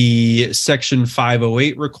the Section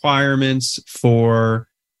 508 requirements for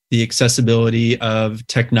the accessibility of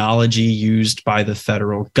technology used by the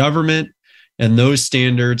federal government. And those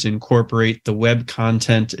standards incorporate the Web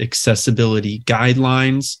Content Accessibility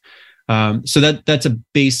Guidelines. So that's a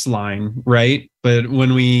baseline, right? But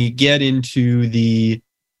when we get into the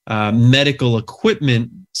medical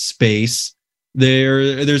equipment space,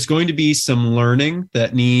 there's going to be some learning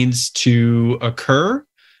that needs to occur,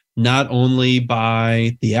 not only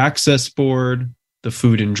by the Access Board, the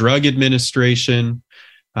Food and Drug Administration,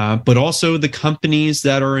 but also the companies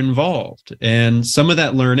that are involved. And some of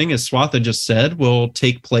that learning, as Swatha just said, will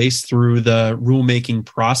take place through the rulemaking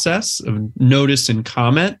process of notice and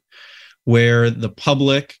comment, where the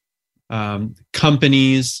public,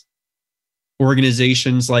 companies,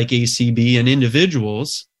 organizations like ACB, and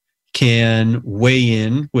individuals can weigh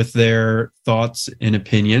in with their thoughts and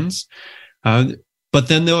opinions. But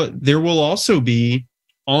then there will also be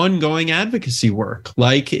ongoing advocacy work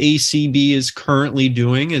like ACB is currently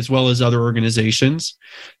doing, as well as other organizations,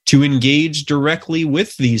 to engage directly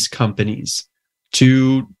with these companies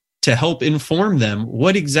to help inform them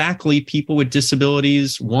what exactly people with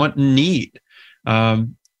disabilities want and need,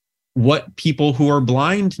 what people who are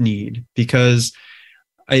blind need, because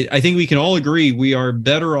I think we can all agree we are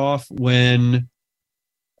better off when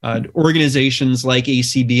organizations like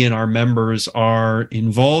ACB and our members are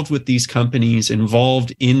involved with these companies,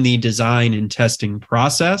 involved in the design and testing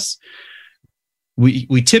process.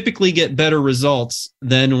 We typically get better results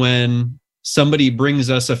than when somebody brings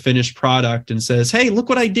us a finished product and says, "Hey, look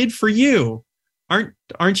what I did for you.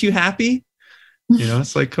 Aren't you happy?"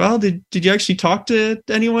 It's like, well, did you actually talk to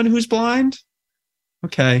anyone who's blind?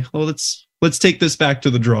 Okay, well, let's take this back to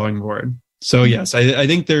the drawing board. So yes, I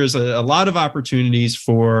think there's a lot of opportunities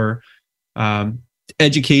for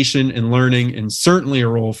education and learning, and certainly a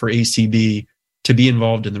role for ACB to be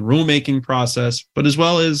involved in the rulemaking process, but as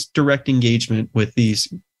well as direct engagement with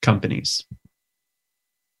these companies.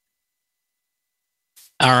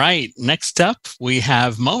 All right, next up we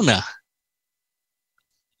have Mona.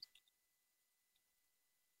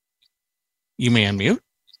 You may unmute.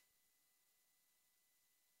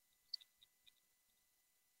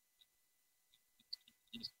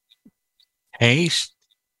 Hey. Zoom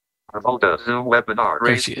webinar.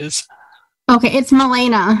 There she is. Okay, it's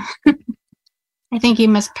Milena. I think you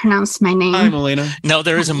mispronounced my name. Hi, Milena. No,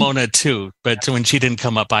 there is a Mona too, but when she didn't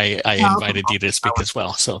come up, I invited you to speak as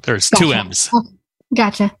well. So there's two M's.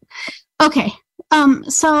 Gotcha. Okay.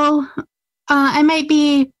 So I might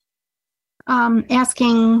be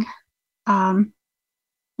asking in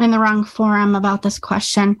the wrong forum about this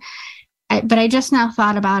question. But I just now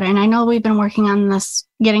thought about it, and I know we've been working on this,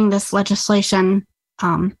 getting this legislation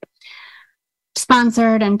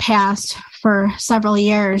sponsored and passed for several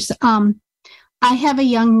years. I have a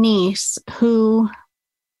young niece who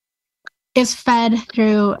is fed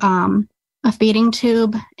through a feeding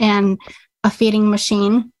tube and a feeding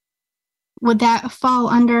machine. Would that fall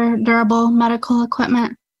under durable medical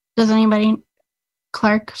equipment? Does anybody,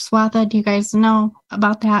 Clark, Swatha, do you guys know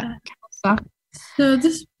about that kind of stuff? So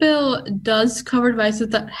this bill does cover devices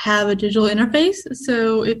that have a digital interface.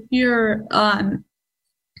 So if your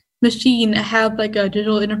machine have like a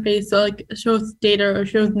digital interface that like shows data or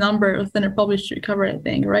shows numbers, then it probably should cover it, I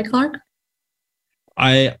think. Right, Clark?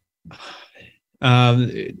 I,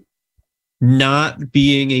 not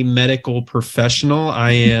being a medical professional,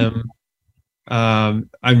 I am,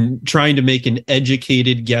 I'm trying to make an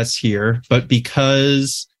educated guess here, but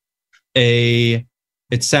because it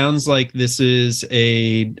sounds like this is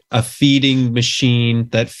a feeding machine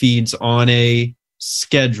that feeds on a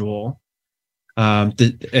schedule. And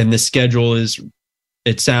the schedule is,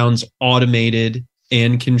 it sounds automated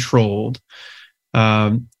and controlled.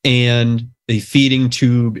 And the feeding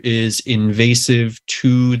tube is invasive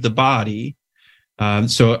to the body.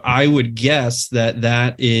 So I would guess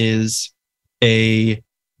that is a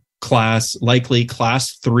likely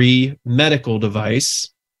class 3 medical device.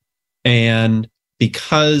 And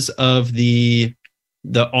because of the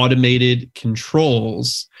automated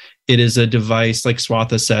controls, it is a device, like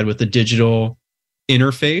Swatha said, with a digital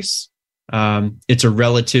interface.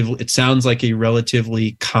 It sounds like a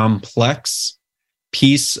relatively complex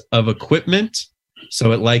piece of equipment.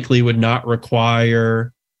 So it likely would not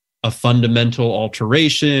require a fundamental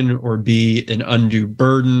alteration or be an undue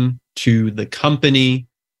burden to the company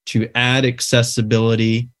to add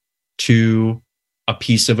accessibility to a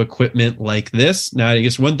piece of equipment like this. Now, I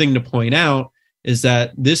guess one thing to point out is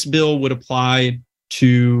that this bill would apply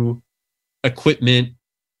to equipment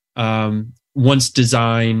once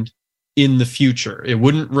designed in the future. It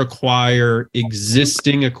wouldn't require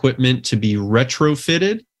existing equipment to be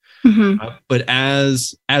retrofitted. But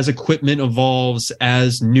as equipment evolves,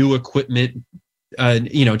 as new equipment,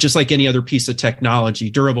 just like any other piece of technology,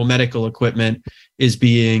 durable medical equipment is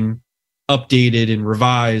being updated and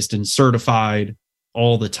revised and certified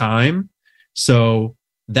all the time. So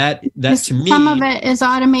that to me, some of it is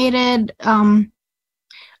automated.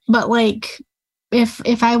 But like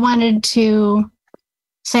if I wanted to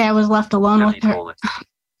say I was left alone with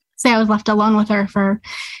her for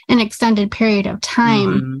an extended period of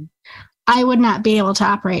time, I would not be able to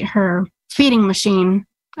operate her feeding machine.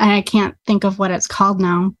 And I can't think of what it's called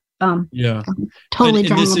now. Yeah. I'm totally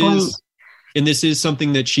drawing a blank. And this is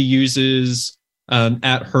something that she uses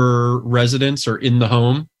at her residence or in the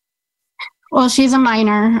home? Well, she's a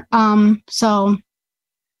minor. So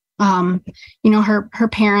her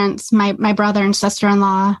parents, my brother and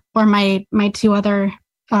sister-in-law, or my two other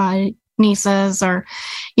nieces, or,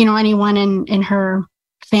 anyone in her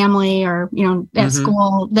family or, at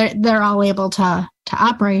school, they're all able to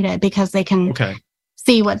operate it because they can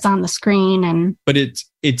see what's on the screen. But it's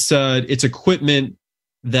equipment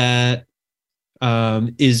that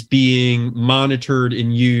is being monitored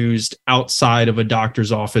and used outside of a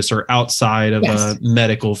doctor's office or outside of a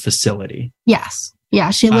medical facility. Yes.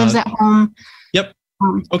 Yeah. She lives at home. Yep.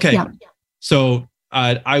 Okay. Yep. So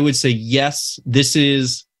I would say, yes, this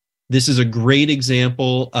is a great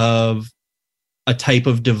example of a type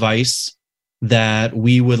of device that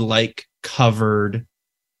we would like covered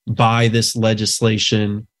by this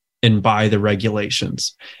legislation and by the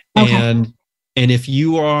regulations. Okay. And if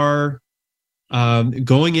you are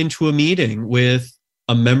going into a meeting with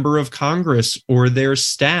a member of Congress or their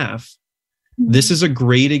staff, this is a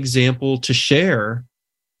great example to share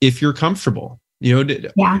if you're comfortable,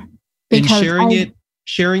 and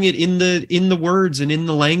sharing it in the words and in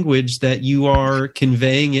the language that you are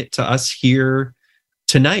conveying it to us here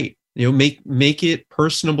tonight. Make it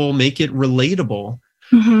personable, make it relatable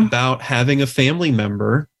about having a family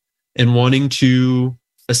member and wanting to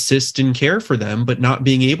assist and care for them, but not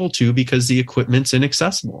being able to because the equipment's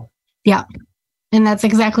inaccessible. Yeah. And that's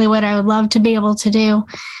exactly what I would love to be able to do.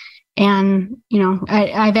 And,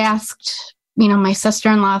 I've asked, my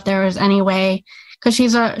sister-in-law if there was any way, because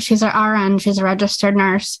she's a RN, she's a registered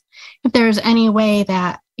nurse, if there's any way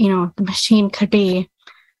that, the machine could be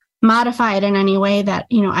modified in any way that,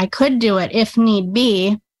 I could do it if need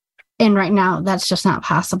be. And right now that's just not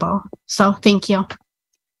possible. So thank you. Of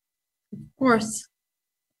course.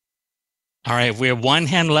 All right. We have one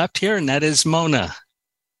hand left here, and that is Mona.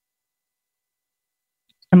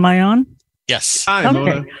 Am I on? Yes. Hi,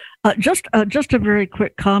 Mona. Just a very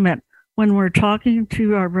quick comment. When we're talking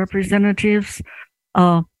to our representatives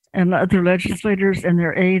and other legislators and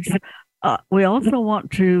their aides, we also want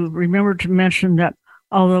to remember to mention that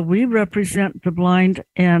although we represent the blind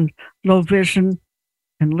and low vision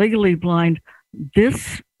and legally blind,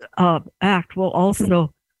 this act will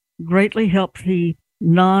also greatly help the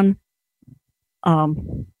the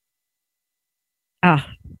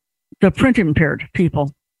print impaired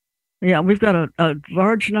people. Yeah, we've got a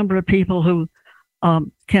large number of people who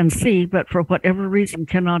can see, but for whatever reason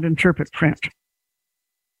cannot interpret print.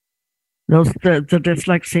 Those the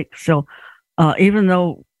dyslexic. So even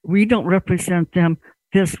though we don't represent them,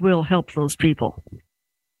 this will help those people.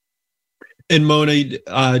 And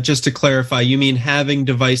Mona, just to clarify, you mean having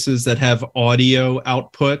devices that have audio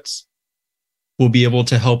outputs will be able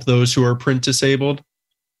to help those who are print disabled?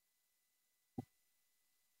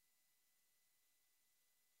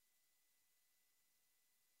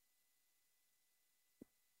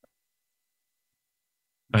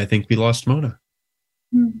 I think we lost Mona.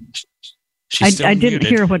 I didn't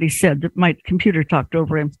hear what he said. My computer talked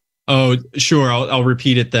over him. Oh, sure. I'll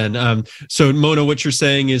repeat it then. So, Mona, what you're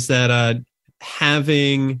saying is that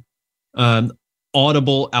having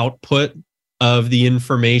audible output of the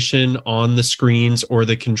information on the screens or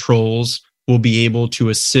the controls will be able to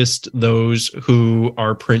assist those who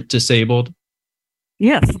are print disabled?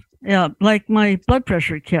 Yes. Yeah, like my blood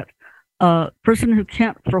pressure kit. Person who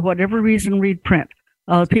can't, for whatever reason, read print.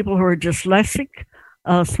 People who are dyslexic,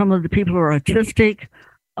 some of the people who are autistic,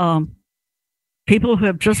 people who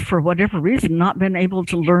have just, for whatever reason, not been able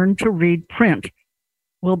to learn to read print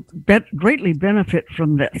will greatly benefit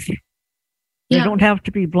from this. They don't have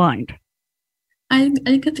to be blind. I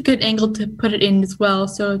think it's a good angle to put it in as well.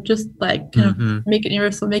 So just like kind of make it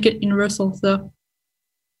universal. So.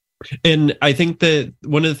 And I think that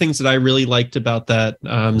one of the things that I really liked about that,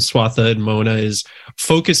 Swatha and Mona, is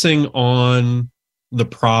focusing on the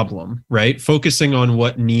problem, right? Focusing on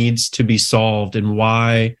what needs to be solved and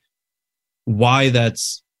why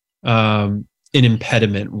that's an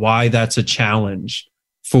impediment, why that's a challenge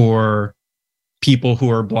for people who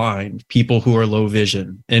are blind, people who are low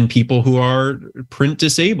vision, and people who are print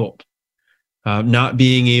disabled, not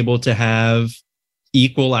being able to have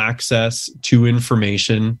equal access to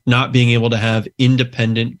information, not being able to have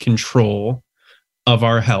independent control of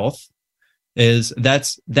our health.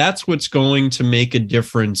 That's what's going to make a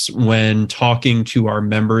difference when talking to our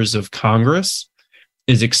members of Congress,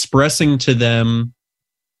 is expressing to them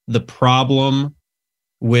the problem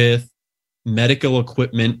with medical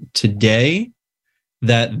equipment today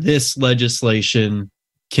that this legislation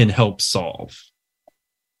can help solve.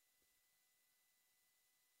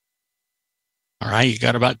 All right, you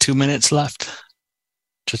got about 2 minutes left.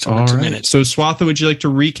 Just over All 2 right. minutes. So, Swatha, would you like to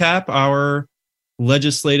recap our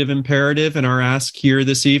legislative imperative and our ask here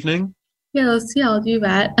this evening? Yeah, I'll do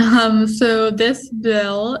that. So this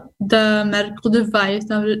bill, the Medical Device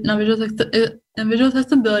Non-Visual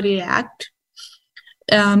Accessibility Act,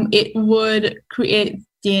 it would create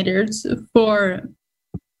standards for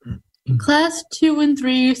class 2 and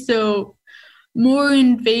 3, so more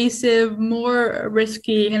invasive, more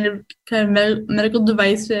risky kind of medical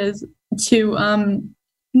devices to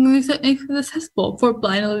make it accessible for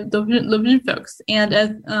blind and low vision folks. And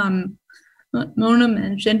as Mona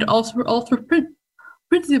mentioned, also for print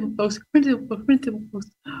disabled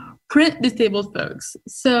folks.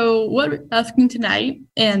 So what we're asking tonight,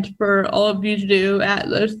 and for all of you to do at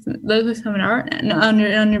the seminar and on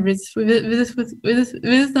your visit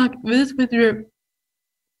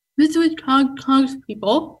with Congress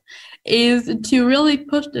people, is to really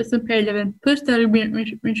push this imperative and push that to be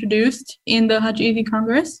introduced in the 180th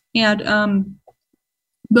Congress, and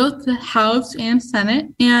both the House and Senate.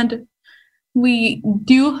 And we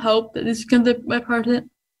do hope that this becomes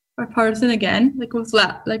bipartisan again, like with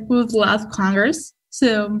the last Congress.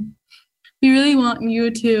 So we really want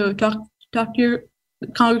you to talk to your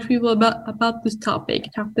Congress people about this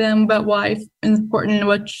topic. Talk to them about why it's important and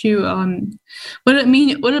what it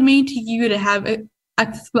mean to you to have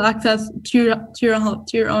access to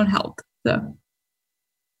your own health. So.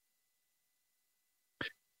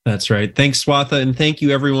 That's right. Thanks, Swatha, and thank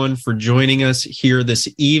you everyone for joining us here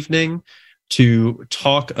this evening to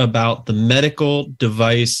talk about the Medical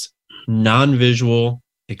Device Non-Visual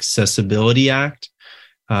Accessibility Act.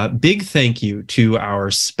 Big thank you to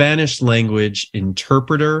our Spanish language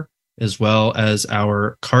interpreter, as well as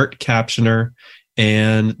our CART captioner,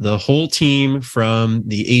 and the whole team from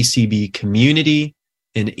the ACB community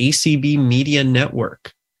and ACB Media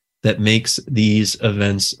Network that makes these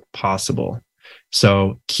events possible.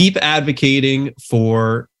 So keep advocating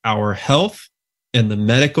for our health and the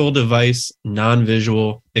Medical Device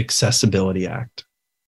Non-Visual Accessibility Act.